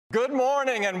Good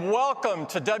morning and welcome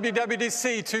to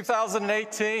WWDC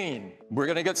 2018. We're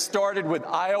going to get started with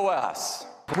iOS.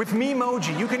 With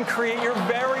Memoji, you can create your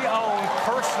very own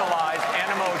personalized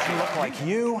Animoji look like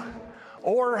you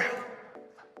or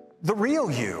the real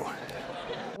you.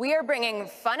 We are bringing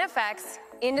fun effects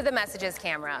into the Messages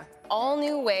camera. All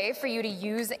new way for you to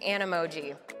use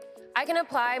Animoji. I can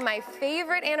apply my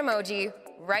favorite Animoji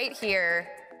right here,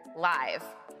 live.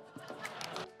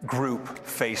 Group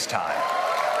FaceTime.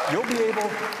 You'll be able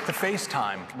to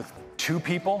FaceTime with 2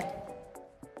 people,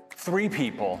 3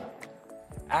 people,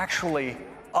 actually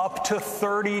up to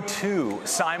 32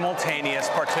 simultaneous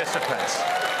participants.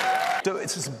 So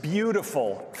it's this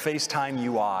beautiful FaceTime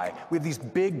UI. We have these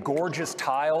big, gorgeous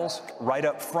tiles right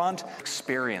up front,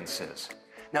 experiences.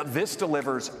 Now this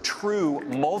delivers true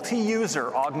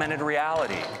multi-user augmented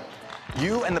reality.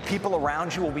 You and the people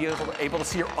around you will be able to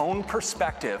see your own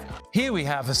perspective. Here we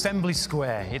have Assembly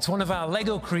Square. It's one of our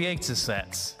LEGO creator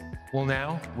sets. Well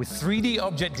now, with 3D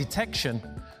object detection,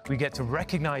 we get to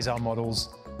recognize our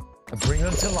models and bring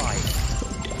them to life.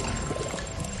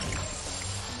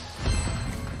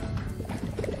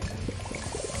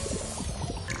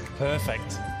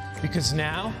 Perfect. Because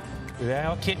now, with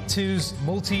our Kit 2's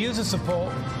multi-user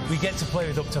support, we get to play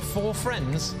with up to 4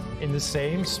 friends in the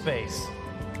same space.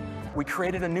 We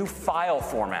created a new file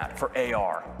format for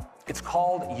AR. It's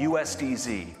called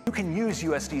USDZ. You can use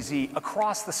USDZ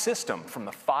across the system, from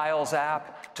the Files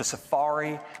app to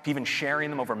Safari, to even sharing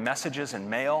them over messages and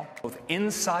mail, both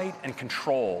insight and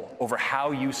control over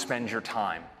how you spend your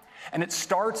time. And it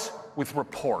starts with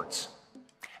reports.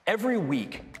 Every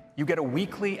week, you get a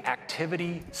weekly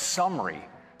activity summary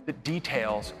that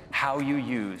details how you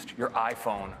used your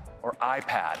iPhone or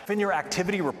iPad. In your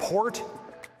activity report,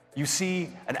 you see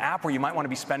an app where you might want to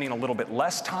be spending a little bit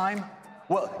less time.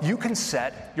 Well, you can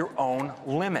set your own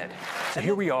limit. So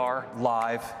here we are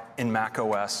live in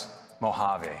macOS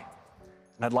Mojave.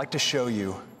 And I'd like to show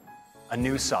you a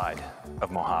new side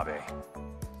of Mojave.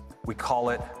 We call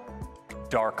it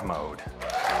dark mode.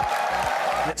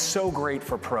 And it's so great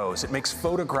for pros. It makes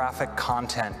photographic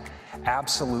content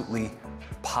absolutely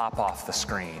pop off the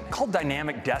screen. It's called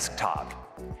dynamic desktop.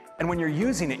 And when you're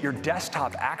using it, your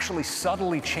desktop actually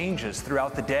subtly changes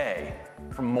throughout the day,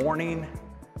 from morning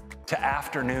to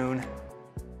afternoon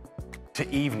to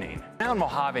evening. Now in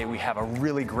Mojave, we have a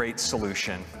really great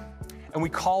solution, and we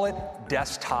call it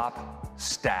desktop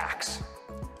stacks.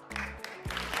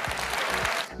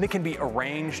 And it can be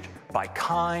arranged by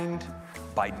kind,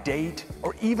 by date,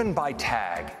 or even by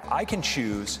tag. I can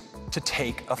choose to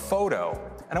take a photo.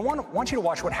 And I want you to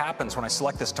watch what happens when I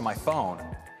select this to my phone.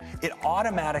 It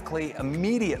automatically,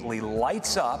 immediately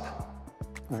lights up,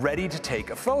 ready to take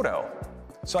a photo.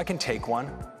 So I can take one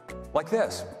like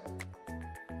this.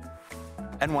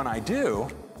 And when I do,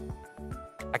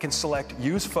 I can select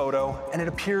Use Photo, and it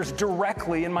appears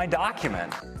directly in my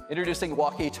document. Introducing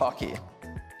walkie-talkie.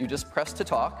 You just press to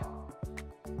talk,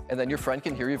 and then your friend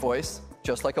can hear your voice,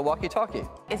 just like a walkie-talkie.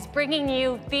 Is bringing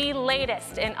you the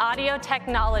latest in audio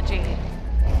technology.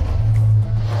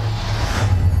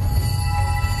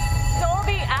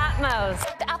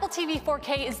 The Apple TV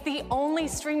 4K is the only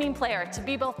streaming player to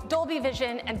be both Dolby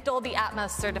Vision and Dolby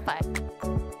Atmos certified.